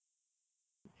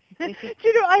Do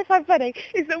you know what I find funny?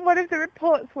 Is that one of the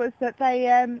reports was that they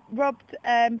robbed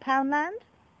Poundland?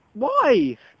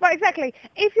 Why? Right, exactly.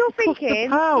 If you're It cost thinking,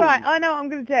 £1. right, I know what I'm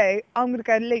going to do, I'm going to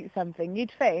go and loot something,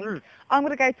 you'd think, Mm. I'm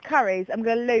going to go to Curry's, I'm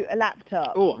going to loot a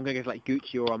laptop. Oh, I'm going to go to like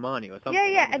Gucci or Armani or something.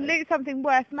 Yeah, I don't and know. loot something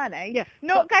worth money. Yeah,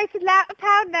 Not go to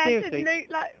Poundland seriously, and loot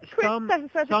like quick some stuff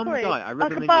for some quid, guy, I read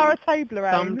like on a the bar news, of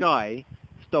Toblerone. some guy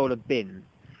stole a bin.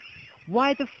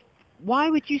 Why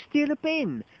would you steal a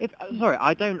bin? Sorry,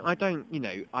 I don't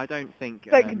think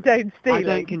Don't condone I stealing.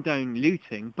 don't condone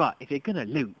looting, but if you're gonna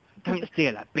loot, don't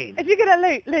steal a bin. If you're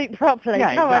going to loot properly,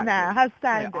 Yeah, come on exactly. now, have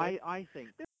Yeah, standards. I think.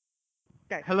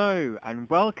 Go. Hello and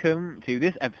welcome to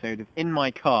this episode of In My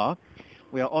Car.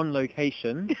 We are on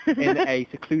location in a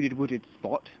secluded wooded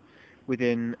spot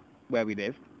within where we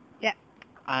live. Yeah.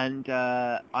 And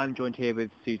I'm joined here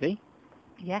with Susie.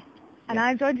 Yeah. And Yeah.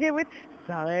 I'm joined here with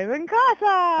Simon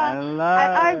Carter. Hello.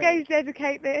 And I'm going to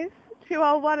dedicate this to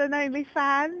our one and only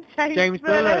fan, James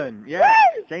Bullen. Yeah.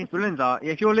 Woo! James Bullen's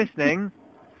if you're listening,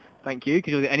 thank you,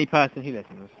 because you're the only person who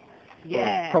listens.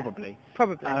 Yeah. Or probably.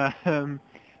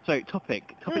 So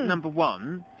topic number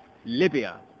 1,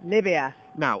 Libya. Libya.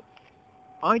 Now,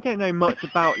 I don't know much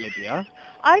about Libya.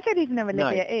 I don't even know where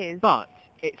Libya is. But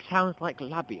it sounds like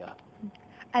labia.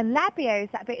 And labia is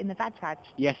that bit in the vag.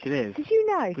 Yes, it is. Did you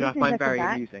know? Which I find very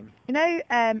amusing. You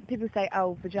know, people say,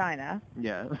 oh, vagina.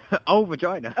 Yeah. Oh,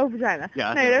 vagina. Oh, vagina.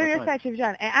 Yeah. No, don't refer to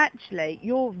vagina. Actually,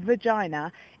 your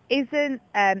vagina isn't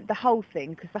the whole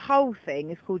thing, because the whole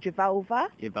thing is called your vulva.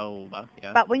 Your vulva,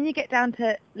 yeah. But when you get down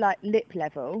to, like, lip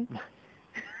level...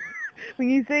 When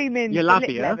you zoom in, your labia,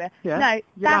 your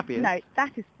labia.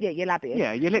 That is your labia.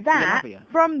 Yeah, your lip, that, your labia.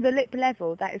 From the lip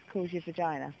level, that is called your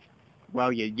vagina.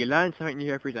 Well, you learn something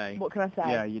new every day. What can I say?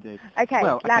 Yeah, you do. Okay,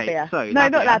 labia. So, no,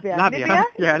 labia. not labia. Labia?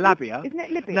 Yeah, labia. Isn't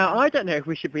it Libya? Now, I don't know if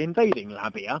we should be invading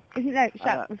labia. No,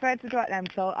 shut. Refer to the right name,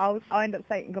 so I'll end up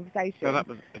saying in conversation. No, that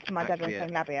was my dad was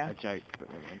saying labia. A joke. But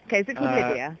okay, is it called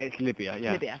Libya? It's Libya,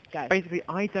 yeah. Libya, go. Basically,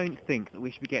 I don't think that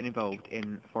we should be getting involved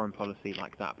in foreign policy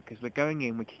like that, because we're going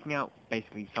in, we're kicking out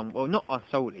basically not us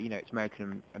solely, it's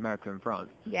America and France.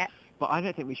 Yeah. But I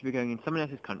don't think we should be going in someone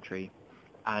else's country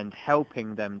and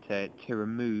helping them to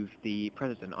remove the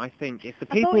president. I think if the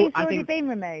people... I thought he's already been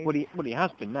removed. Well, he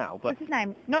has been now, but... What's his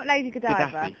name? Not Lady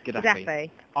Godiva. Gaddafi.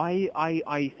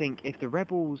 I think if the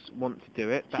rebels want to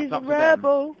do it, that's She's up a to them.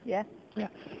 rebel. Yeah. Yeah.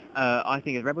 I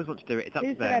think if the rebels want to do it, it's up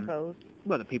Who's to them. the rebels?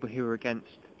 Well, the people who are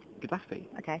against Gaddafi.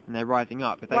 Okay. And they're rising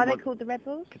up. Why are they called the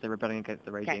rebels? Because they're rebelling against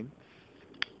the regime.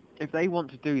 Okay. If they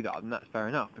want to do that, then that's fair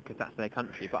enough, because that's their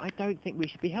country. But I don't think we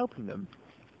should be helping them.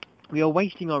 We are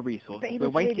wasting our resources. We're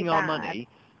wasting our money.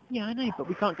 Yeah, I know, but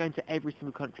we can't go into every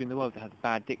single country in the world that has a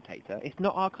bad dictator. It's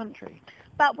not our country.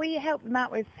 But we helped them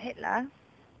out with Hitler.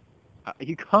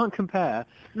 You can't compare.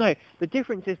 No, the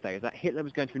difference is, though, is that Hitler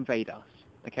was going to invade us.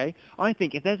 Okay? I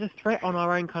think if there's a threat on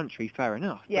our own country, fair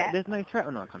enough. Yeah. But there's no threat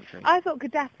on our country. I thought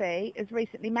Gaddafi has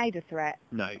recently made a threat.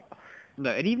 No.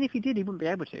 No, and even if he did, he wouldn't be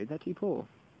able to. They're too poor.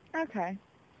 Okay.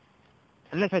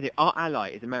 And let's face it, our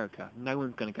ally is America. No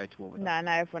one's going to go to war with us.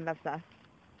 No, everyone loves us.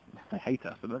 They hate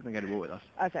us, but they're not going to go to war with us.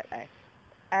 I don't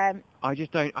know. I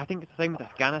just don't... I think it's the same with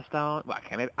Afghanistan. Well,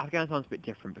 okay, maybe Afghanistan's a bit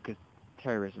different because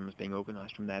terrorism was being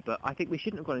organised from there, but I think we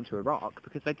shouldn't have gone into Iraq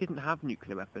because they didn't have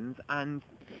nuclear weapons, and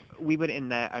we went in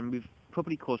there and we've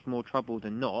probably caused more trouble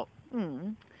than not.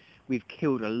 We've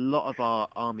killed a lot of our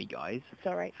army guys.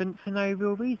 Sorry. For no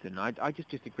real reason. I just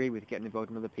disagree with getting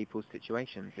involved in other people's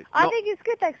situations. I think it's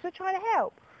good though, because we're trying to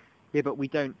help. Yeah, but we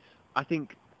don't... I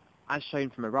think, as shown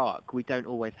from Iraq, we don't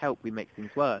always help. We make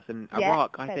things worse. And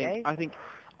Iraq, I think,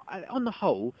 on the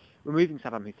whole, removing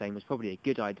Saddam Hussein was probably a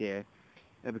good idea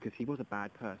because he was a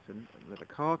bad person. There's a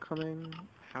car coming.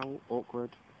 How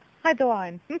awkward. Hide the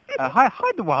wine.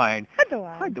 Hide the wine. Hide the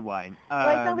wine. Hide the wine. Well,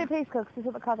 it's not going to be peaceful because we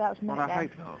got the car out from I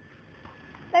hope not.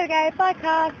 There we go. Bye,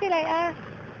 car. See you later.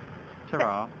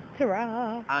 Ta-ra.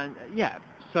 Ta-ra. And,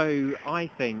 so I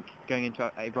think going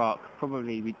into Iraq,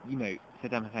 probably,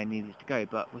 Saddam Hussein needed to go,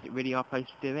 but was it really our place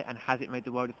to do it? And has it made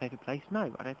the world a safer place?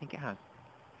 No, I don't think it has.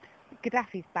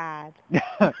 Gaddafi's bad.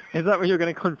 Is that what you're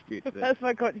going to contribute to this? That's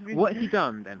my contribution. What has he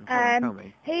done then? Tell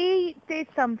me. He did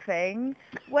something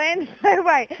when... No,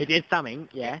 wait. He did something,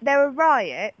 yeah. There were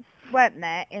riots, weren't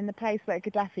there, in the place where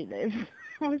Gaddafi lives.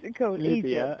 What was it called?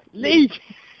 Libya. Egypt.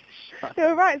 There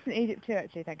were riots in Egypt too,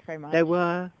 actually. Thank you very much. There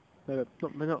were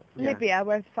not... Yeah. Libya,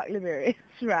 where the fuck Libya is,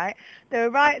 right? There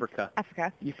were riots...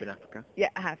 Africa. You've been Africa. Yeah,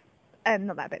 I have.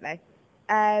 Not that bit,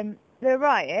 though. There were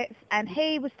riots, and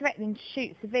he was threatening to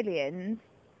shoot civilians,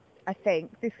 I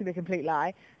think. This could be a complete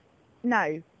lie. No,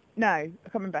 I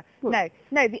can't remember. What?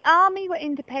 No, the army were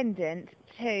independent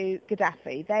to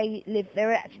Gaddafi.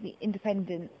 They're actually an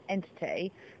independent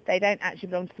entity. They don't actually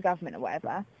belong to the government or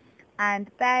whatever. And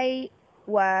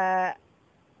were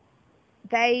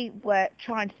they were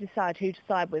trying to decide who to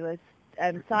side with,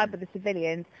 side with the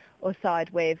civilians or side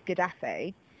with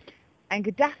Gaddafi. And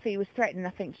Gaddafi was threatening, I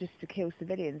think, just to kill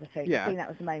civilians, I think. Yeah. I think that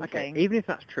was the main Okay, thing. even if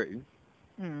that's true,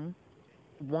 Mm.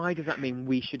 why does that mean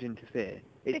we should interfere?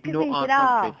 It's Because not he's our an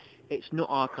country. arse. It's not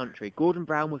our country. Gordon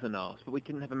Brown was an arse, but we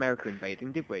didn't have America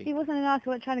invading, did we? He wasn't an arse, he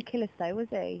wasn't trying to kill us though, was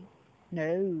he?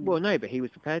 No. Well, no, but he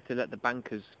was prepared to let the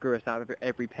bankers screw us out of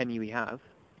every penny we have.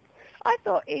 I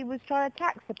thought he was trying to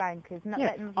tax the bankers, not Yeah,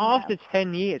 letting them after out.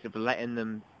 10 years of letting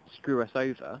them screw us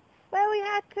over. Well, he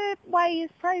had to weigh his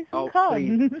pros and Oh,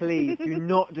 cons. please do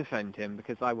not defend him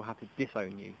because I will have to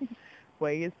disown you.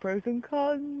 Weigh his pros and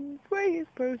cons, weigh his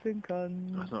pros and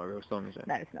cons. That's not a real song, is it?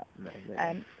 No, it's not. No,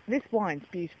 no. This wine's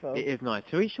beautiful. It is nice.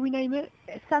 Shall we name it?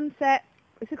 It's Sunset,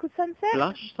 is it called Sunset?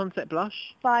 Blush? Sunset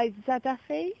Blush? By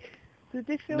Zaddafi?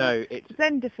 Zadifil? No, it's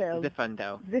Zendafil.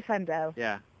 Zinfandel. Zinfandel.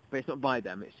 Yeah, but it's not by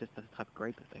them. It's just a type of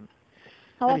grape, I think.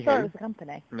 Oh, I thought Anywho. it was a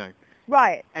company. No.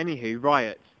 Right. Anywho,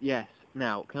 riots. Yes.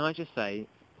 Now, can I just say,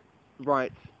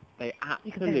 riots, they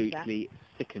You can finish absolutely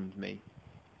sickened me.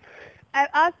 I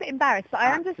was a bit embarrassed, but I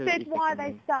Absolutely understood why they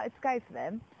sickening. started to go for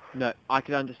them. No, I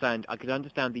could understand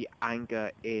the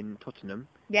anger in Tottenham,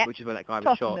 Yeah. which is where that guy was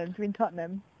shot. Tottenham, do you mean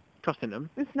Tottenham? Tottenham.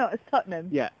 It's not, it's Tottenham.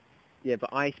 Yeah, but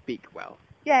I speak well.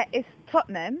 Yeah, it's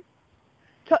Tottenham.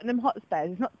 Tottenham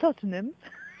Hotspurs, it's not Tottenham.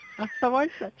 That's how I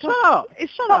said. Shut up!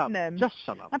 It's Shut Tottenham. up! Just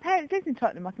shut up. My parents live in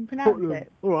Tottenham, I can pronounce Tottenham.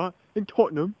 it. Alright, in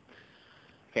Tottenham.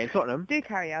 Okay, in Tottenham. Do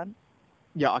carry on.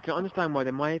 Yeah, I can understand why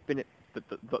they may have been. They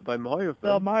may have They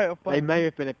been. might have They been. may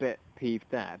have been a bit peeved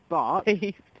there, but.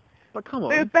 Peeved. But come They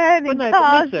were on. burning But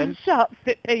cars listen. and shops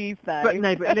at peeved though. But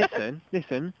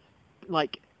listen.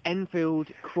 Like Enfield,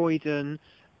 Croydon,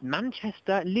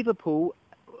 Manchester, Liverpool.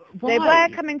 Why? They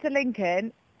were coming to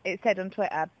Lincoln, it said on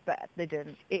Twitter, but they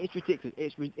didn't. It is ridiculous.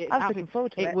 It's I was looking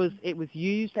forward to it. It was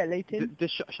used. They're looting.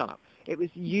 Shut up. It was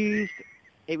used.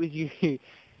 It was used.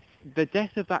 The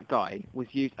death of that guy was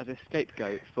used as a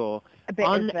scapegoat for A bit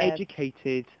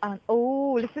uneducated.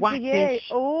 oh, listen to you. twattish.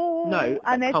 Oh, No,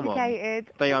 come on. uneducated.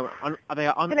 They are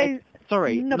Hello,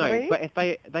 sorry, no, nobody. but if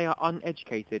they are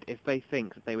uneducated if they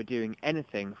think that they were doing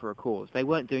anything for a cause. They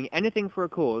weren't doing anything for a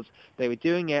cause. They were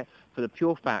doing it for the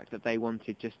pure fact that they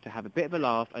wanted just to have a bit of a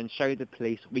laugh and show the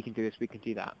police we can do this, we can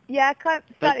do that. Yeah, I can't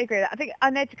slightly agree with that. I think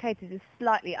uneducated is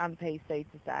slightly un-PC to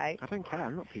say. I don't care.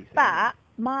 I'm not PC. But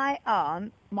my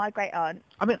great aunt.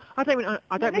 I mean, I don't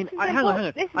mean. Hang on.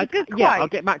 This is a good quote. Yeah, I'll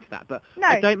get back to that. But No,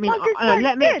 I don't mean.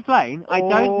 Let me explain. I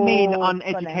don't mean Oh,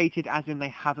 uneducated as in they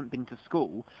haven't been to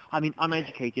school. I mean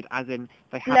uneducated as in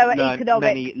they Lower haven't learned economic.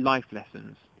 many life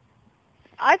lessons.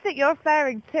 I think you're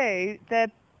referring to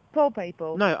the poor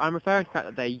people. No, I'm referring to the fact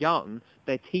that they're young.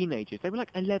 They're teenagers. They were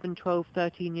like 11, 12,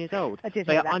 13 years old. I did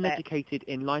They hear are that bit. uneducated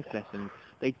in life lessons.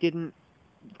 They didn't.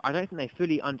 I don't think they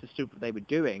fully understood what they were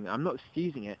doing. I'm not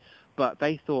excusing it, but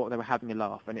they thought they were having a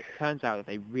laugh, and it turns out that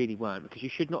they really weren't, because you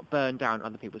should not burn down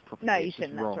other people's property. No, you It's just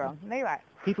shouldn't. That's wrong. No, you're right.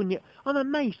 People knew. I'm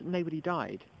amazed that nobody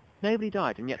died. Nobody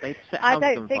died, and yet they set I houses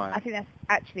don't on think. fire. I think that's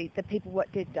actually the people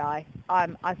what did die.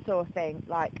 I saw a thing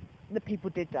like the people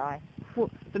did die. Well,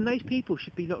 then those people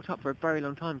should be locked up for a very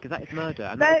long time, because that is murder,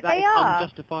 and But that they is are.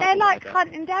 unjustifiable They're like murder.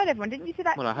 hunting down everyone. Didn't you see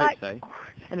that? Well, I hope like, so.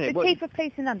 Anyway, the chief of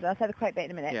police in London. I'll say the quote bit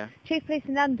in a minute. Yeah. Chief of police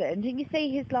in London. Didn't you see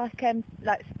his like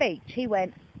speech? He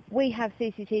went, "We have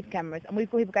CCTV cameras, and we've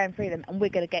got people going through them, and we're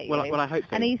going to get you." Well, I hope so.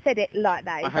 And he said it like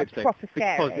that. I It's hope like so, proper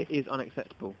scary. because it is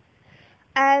unacceptable.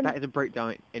 And That is a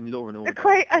breakdown in law and order. the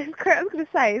quote I was going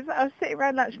to say is that I was sitting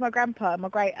around lunch with my grandpa and my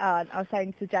great aunt. I was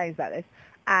saying to James about this,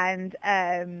 and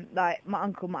like my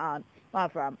uncle, my aunt, my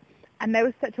other aunt, and they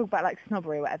were talking about like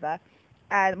snobbery or whatever.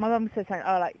 And my mum said something,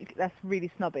 oh, like, that's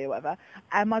really snobby or whatever.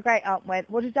 And my great aunt went,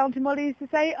 what did Auntie Molly used to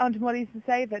say? Auntie Molly used to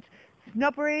say that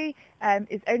snobbery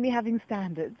is only having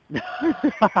standards. Which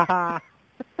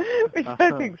I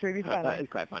think is really funny. That is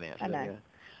quite funny, actually. I know. Yeah.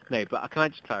 No, but can I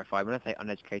just clarify? When I say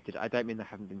uneducated, I don't mean they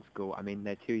haven't been to school. I mean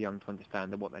they're too young to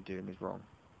understand that what they're doing is wrong.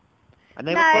 And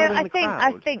they No, were following I the think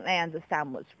crowd. they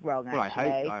understand what's wrong. Well, Actually,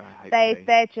 I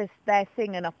hope so. they're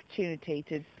seeing an opportunity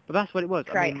to But that's what it was.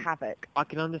 create I mean, havoc. I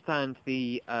can understand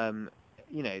the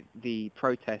the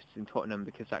protests in Tottenham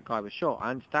because that guy was shot. I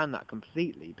understand that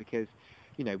completely because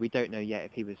we don't know yet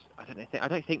if he was. I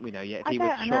don't think we know yet if he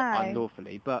was shot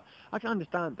unlawfully. But I can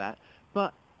understand that.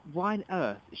 But why on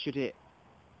earth should it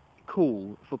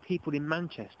cool for people in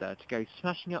Manchester to go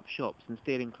smashing up shops and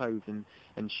stealing clothes and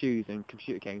shoes and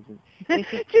computer games? And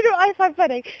Do you know what I find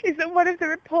funny? Is that one of the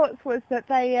reports was that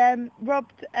they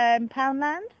robbed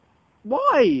Poundland?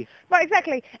 Why? Right,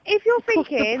 exactly. If you're It costs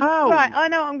thinking, £1. right, I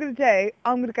know what I'm going to do,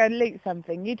 I'm going to go loot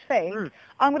something, you'd think, Mm.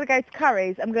 I'm going to go to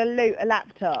Curry's, I'm going to loot a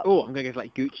laptop. Oh, I'm going to go to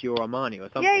like Gucci or Armani or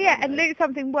something. Yeah, I yeah, don't and know. loot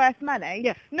something worth money.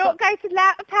 Yeah, Not go to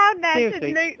Poundland and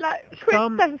seriously, loot like quick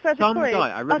some stuff worth of some coins, guy,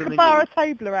 I read like on a the bar news,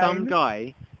 of Toblerone. some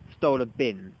guy stole a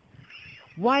bin.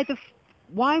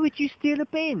 Why would you steal a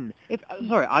bin?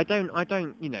 Sorry, I don't, I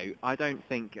don't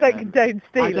think, Don't condone I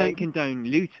stealing. don't condone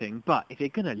looting, but if you're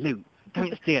gonna loot,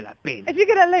 don't steal a bin. If you're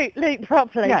going to loot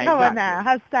properly, Yeah, come on exactly. now,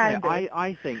 have Yeah, standards.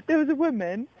 I think, There was a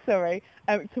woman, sorry,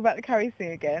 talk about the Curry's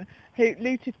thing again, who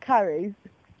looted Curry's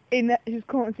she was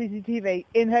caught on CCTV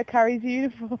in her Curry's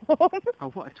uniform. oh,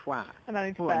 what a twat. And I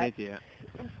need to What an back. idiot.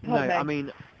 No, Pardon me. I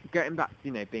mean, getting back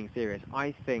to, being serious,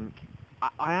 I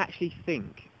actually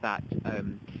think that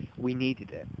we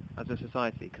needed it as a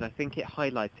society, because I think it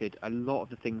highlighted a lot of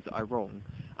the things that are wrong,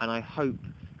 and I hope,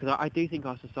 because I do think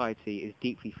our society is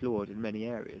deeply flawed in many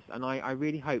areas, and I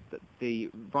really hope that the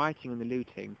rioting and the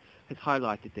looting has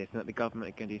highlighted this, and that the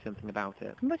government are going to do something about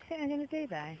it. What do you think they're going to do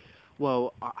though?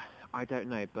 Well, I don't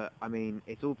know, but I mean,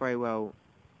 it's all very well,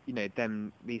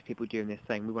 these people doing this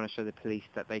saying we want to show the police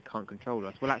that they can't control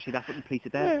us. Well, actually, that's what the police are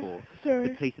there for. The Sorry.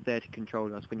 police are there to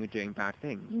control us when you're doing bad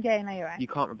things. Yeah, no, you're right. You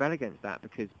can't rebel against that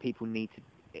because people need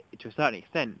to a certain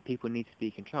extent, people need to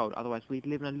be controlled. Otherwise, we'd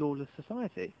live in a lawless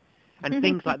society. And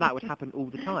things like that would happen all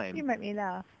the You time. make me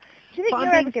laugh. Do you think But I'm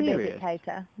you're ever being going to be a serious.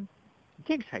 dictator?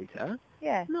 Dictator?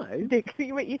 Yeah. No.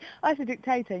 I said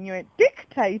dictator and you went, That's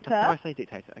dictator? how I say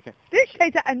dictator. Okay.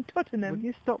 Dictator and Will Tottenham.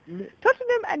 you stop?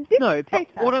 Tottenham and dictator. No,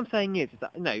 but what I'm saying is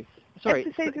that sorry,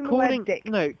 Emphasising the word dick.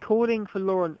 calling for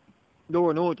law and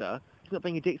order is not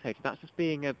being a dictator. That's just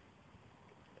being a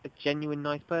genuine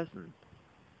nice person.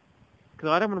 Because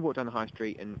I don't want to walk down the high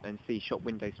street and see shop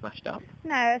windows smashed up.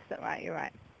 No, that's not right, you're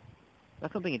right.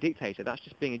 That's not being a dictator. That's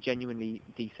just being a genuinely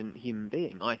decent human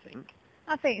being, I think.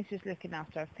 I think it's just looking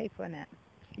after other people, isn't it?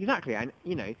 Exactly, and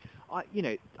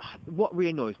what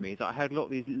really annoys me is that I heard a lot of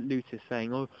these looters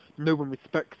saying, "Oh, no one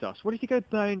respects us." What if you go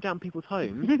burning down people's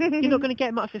homes? You're not going to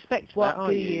get much respect for What that, are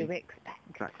do you? you expect?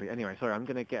 Exactly. Anyway, sorry, I'm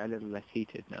going to get a little less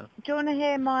heated now. Do you want to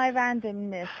hear my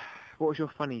randomness? What was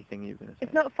your funny thing you were going to say?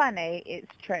 It's not funny,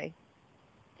 it's true.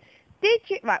 Did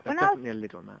you... Right, There's when I was... definitely a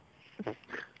lid on that.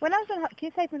 When I was on... Can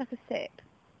you save me like a sip?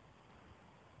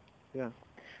 Yeah.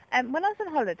 When I was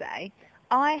on holiday,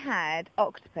 I had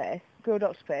grilled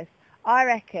octopus, I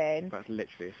reckon, That's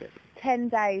literally a sip. 10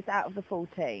 days out of the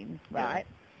 14, Yeah. right?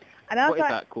 And I was What is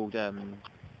like... that called?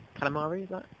 Calamari, is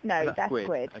that? No, Is that that's squid.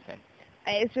 squid. Okay.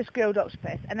 It's just grilled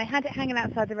octopus. And they had it hanging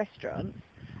outside the restaurants,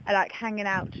 like hanging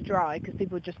out to dry, because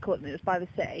people had just caught them. It was by the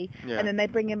sea. Yeah. And then they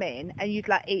bring them in, and you'd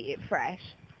like eat it fresh.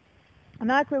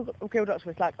 And I grilled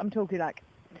octopus, like, I'm talking like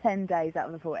 10 days out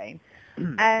of the 14.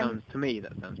 To me,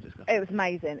 that sounds disgusting. It was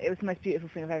amazing. It was the most beautiful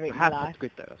thing I've ever I eaten in my have had life.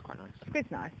 squid though. That's quite nice.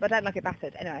 Squid's nice, but I don't like it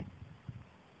battered. Anyway.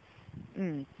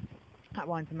 That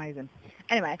wine's amazing.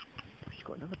 Anyway. She's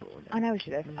got another bottle. I know we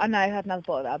should have. I know I had another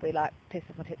bottle that I'd be like pissed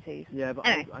off my tipsies. Yeah, but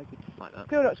Anyway. I could like that.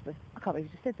 Grilled octopus. I can't believe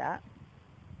you just did that.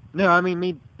 No, I mean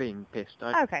me being pissed.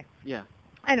 Okay. Yeah.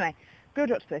 Anyway,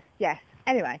 grilled octopus, yes.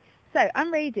 Anyway, so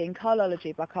I'm reading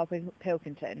Carlology by Carl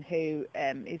Pilkington, who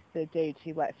is the dude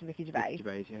who works for Ricky Gervais.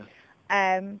 Gervais,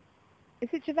 yeah. Is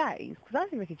it Gervais? Because I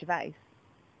think Ricky Gervais.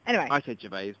 Anyway. I said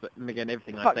Gervais, but again,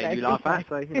 everything I say no, you laugh at,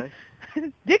 so,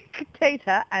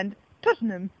 Dictator and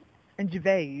Tottenham and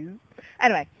Gervais.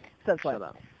 Anyway, so that's Shut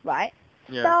up. Right?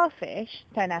 Yeah. Starfish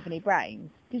don't have any brains.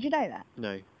 Did you know that?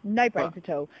 No. No brains at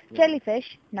all. Yeah.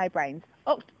 Jellyfish, no brains.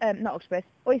 Not octopus.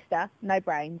 Oyster, no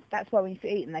brains. That's why when you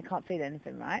eat them, they can't feel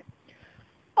anything, right?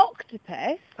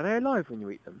 Octopus. Are they alive when you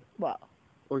eat them? What?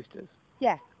 Oysters?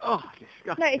 Yeah. Oh,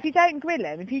 disgusting. No, if you don't grill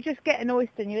them, if you just get an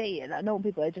oyster and you eat it, like normal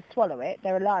people, they just swallow it.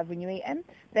 They're alive when you eat them.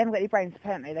 They haven't got any brains,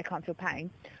 apparently. They can't feel pain.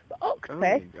 But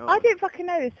octopus, I didn't fucking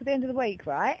know this till the end of the week,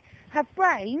 right? Have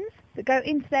brains that go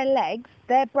into their legs,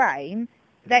 their brain.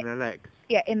 In their legs?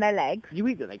 Yeah, in their legs. You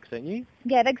eat the legs, don't you?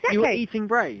 Yeah, exactly. You're eating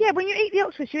brains? Yeah, when you eat the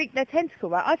octopus, you eat their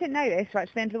tentacle, right? I didn't know this right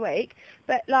to the end of the week.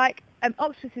 But, like,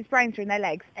 octopus's brains are in their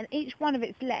legs, and each one of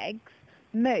its legs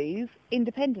move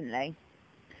independently.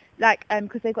 Like,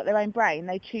 because they've got their own brain,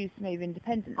 they choose to move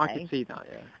independently. I could see that,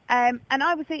 yeah. And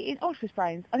I was eating octopus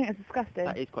brains. I think that's disgusting.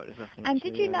 That is quite disgusting, And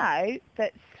actually, did you know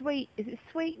that is it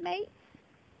sweetmeats?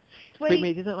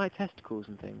 Sweetmeats isn't like testicles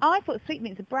and things? I thought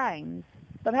sweetmeats are brains.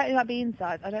 But apparently it might be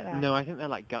inside. I don't know. No, I think they're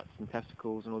like guts and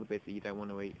testicles and all the bits that you don't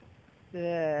want to eat.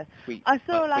 Ugh. Sweet, I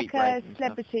saw like a stuff.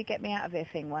 celebrity get me out of here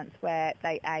thing once where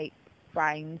they ate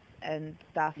brains and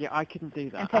stuff. Yeah, I couldn't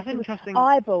do that. And That's interesting.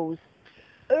 Eyeballs.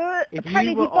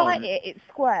 Apparently if you bite it, it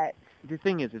squirts. The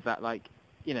thing is that like,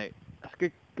 that's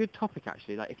good good topic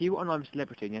actually. Like, if you were an I'm a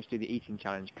Celebrity and you had to do the eating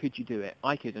challenge, could you do it?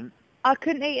 I couldn't. I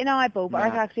couldn't eat an eyeball, but I Nah.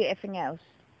 reckon I could eat everything else.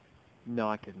 No,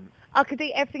 I couldn't. I could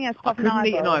eat everything else I apart from an couldn't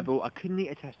eat an eyeball. eyeball. I couldn't eat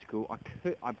a testicle.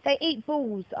 They eat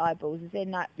balls, eyeballs, as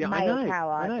in like Yeah, I male know. cow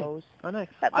I know. eyeballs. I know.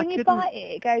 But when I you couldn't. bite it,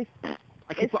 it goes. I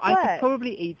It could squirts.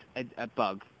 probably eat a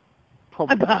bug. A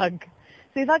Probably. bug.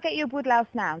 So if I get you a woodlouse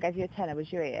now and gave you a tenner,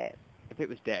 would you eat it? If it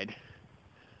was dead.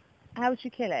 How would you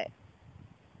kill it?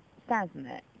 Sounds in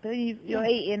it. But you're Yeah.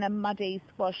 eating a muddy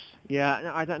squash. Yeah,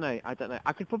 no, I don't know.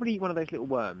 I could probably eat one of those little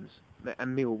worms, a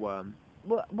mealworm.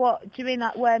 What do you mean,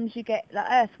 like worms you get, like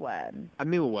earthworm? A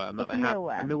mealworm. What's Like a they have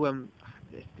mealworm? a mealworm.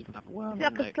 It's a different type of worm. Is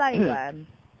it like a I slow don't know. worm?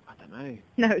 I don't know.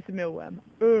 No, it's a mealworm.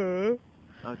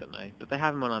 I don't know. But they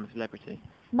have them on I'm a Celebrity.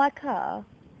 My car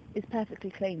is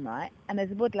perfectly clean, right? And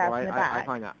there's a woodlouse in the back. I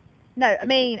find that. No, difficult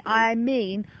to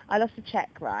believe. I lost a check,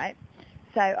 right?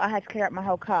 So I had to clear up my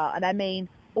whole car, and I mean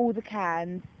all the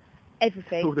cans,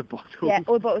 everything. All the bottles. Yeah,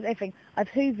 all the bottles, everything. I've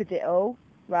hoovered it all,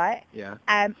 right? Yeah.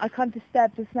 I kind of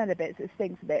disturbed the smell a bit, so it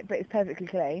stinks a bit, but it's perfectly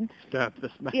clean. Disturb the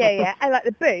smell. Yeah. And like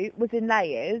the boot was in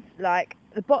layers, like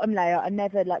the bottom layer I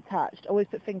never like touched. I always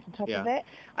put things on top of Yeah. it.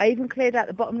 I even cleared out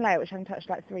the bottom layer, which I haven't touched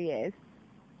like 3 years.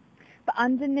 But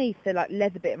underneath the like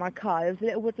leather bit of my car, there was a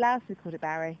little woodlouse. We called it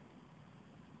Barry.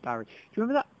 Barry. Do you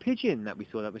remember that pigeon that we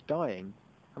saw that was dying?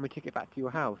 And we took it back to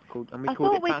your house and we I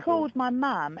called thought it we Basil. called my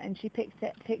mum and she picked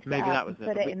it Maybe up that was and it.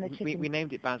 put But it in the chicken. we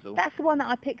named it Basil. That's the one that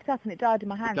I picked up and it died in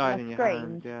my It hands died and in I your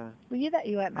screamed. hands, yeah. Were you there?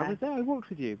 You weren't there. I was there, I walked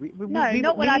with you. No,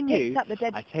 not when me I and picked you, up the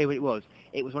dead. I tell you what it was.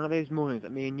 It was one of those mornings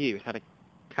that me and you had a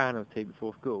can or two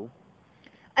before school.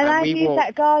 And I we used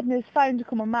that gardener's phone to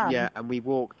call my mum. Yeah, and we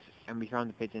walked and we found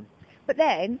the pigeon. But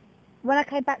then, when I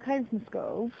came back home from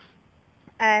school,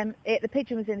 the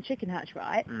pigeon was in the chicken hutch,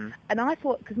 right? Mm. And I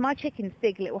thought, because my chickens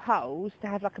dig little holes to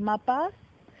have like a mud bath,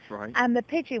 Right. and the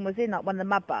pigeon was in like one of the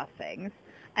mud bath things,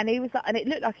 and he was like, and it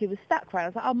looked like he was stuck, right? I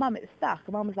was like, oh mum, it's stuck.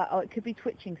 And mum was like, oh, it could be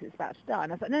twitching because it's about to die.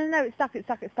 And I was like, no, it's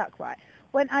stuck, right?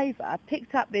 Went over,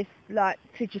 picked up this like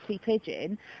fidgety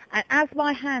pigeon, and as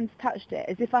my hands touched it,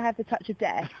 as if I had the touch of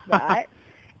death, right?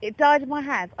 It died in my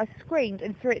hands. I screamed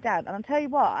and threw it down, and I'll tell you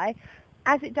why.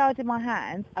 As it died in my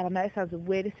hands, and I know it sounds the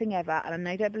weirdest thing ever, and I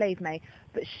know you don't believe me,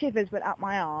 but shivers went up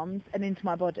my arms and into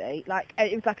my body. Like,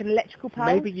 it was like an electrical pulse.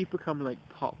 Maybe you've become like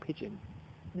part pigeon.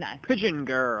 No. Pigeon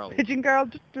girl. Pigeon girl.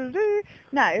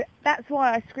 No, that's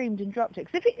why I screamed and dropped it.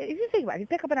 Because if you think about it, if you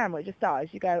pick up an animal, it just dies.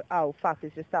 You go, oh, fuck,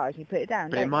 it just dies, and you put it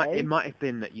down, But don't you? it might have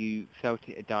been that you felt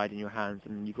it had died in your hands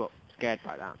and you got scared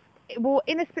by that. Well,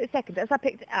 in a split second, as I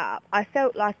picked it up, I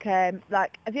felt like have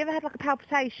you ever had like a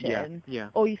palpitation?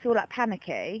 Yeah. Or you feel like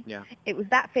panicky? Yeah. It was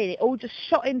that feeling. It all just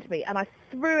shot into me, and I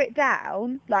threw it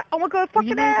down, like, oh my god, Well, fucking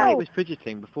you know hell! why it was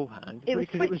fidgeting beforehand? It was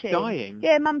because twitching. it was dying.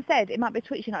 Yeah, Mum said it might be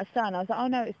twitching like a stun. I was like, oh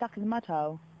no, it's stuck in the mud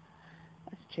hole.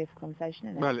 That's a cheerful conversation,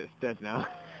 isn't it? Well, it's dead now.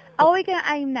 Are we going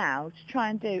to aim now to try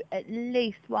and do at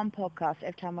least one podcast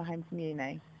every time we're home from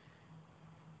uni?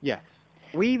 Yes.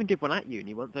 We even did one at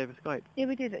uni once over Skype. Yeah,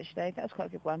 we did actually. That was quite a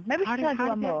good one. Maybe we How should try and do did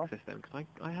one we more. access them? Because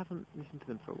I haven't listened to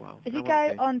them for a while. If I you want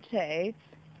go to. on to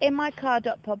in my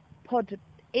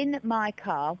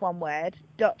car, one word,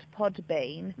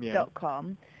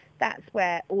 .podbean.com, that's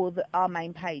where all our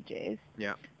main page is.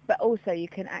 Yeah. But also you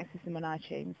can access them on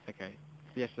iTunes. Okay.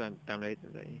 Yes, then download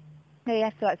them, don't you? Yeah, you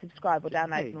have to like subscribe or Is it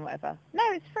download free? them or whatever. No,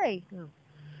 it's free. Oh.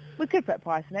 We could put a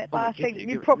price on it, but Oh, I we could think do.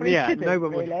 you probably shouldn't, no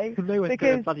one really. would. No one's because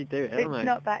gonna bloody do it, it's are they?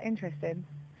 not that interesting.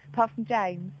 Apart from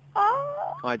James.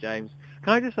 Oh! Hi, James.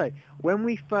 Can I just say, when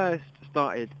we first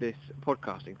started this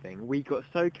podcasting thing, we got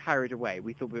so carried away.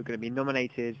 We thought we were going to be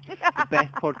nominated for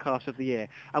Best Podcast of the Year.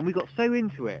 And we got so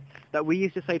into it that we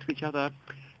used to say to each other,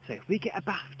 so if we get a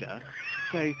BAFTA,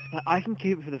 so like, I can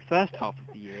keep it for the first half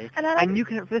of the year, and you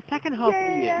can have it for the second half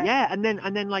of the year. Yeah, and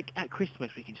then like at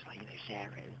Christmas we can just like, share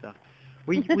it and stuff.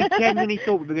 We genuinely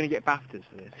thought we were going to get BAFTAs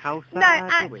for this. How sad No,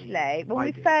 are we? actually, when I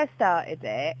we did. first started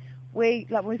it, we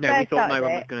No, we thought no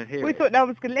one was going to hear we it. thought no one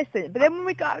was going to listen. But then when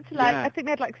we got up to like, Yeah. I think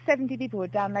we had like 70 people who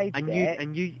downloaded it.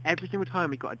 And you every single time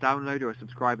we got a download or a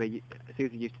subscriber,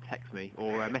 Susie used to text me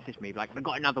or message me like, "We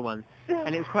got another one,"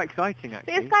 and it was quite exciting But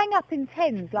actually. it's going up in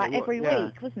tens like every yeah.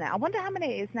 week, wasn't it? I wonder how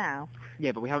many it is now.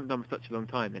 Yeah, but we haven't done for such a long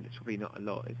time, then it's probably not a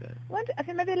lot, is it? I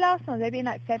think maybe the last one maybe in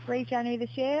like February, January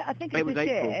this year. I think It it's was this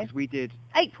April year. because we did.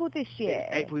 April this It year.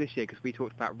 was April this year because we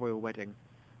talked about royal wedding,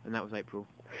 and that was April.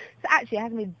 So actually, it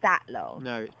hasn't been that long.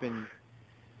 No, it's been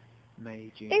May,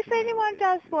 June. If July, anyone August.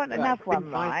 does want It's another been one,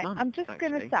 5 right, months, I'm just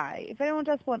going to actually. say, if anyone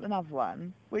does want another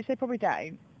one, which they probably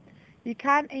don't, you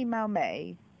can email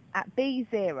me at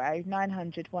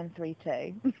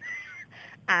B0900132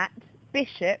 at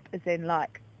bishop, as in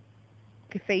like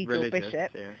Cathedral religious,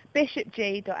 Bishop. yeah.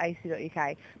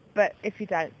 bishopg.ac.uk. But if you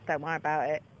don't worry about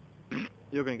it.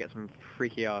 You're going to get some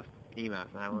freaky ass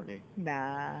emails now, aren't you?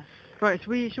 Nah. Right, should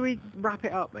we wrap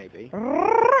it up maybe?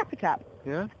 Wrap it up.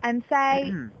 Yeah? And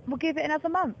say, we'll give it another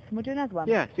month and we'll do another one.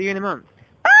 Yeah, see you in a month.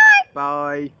 Bye!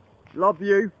 Bye. Love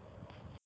you.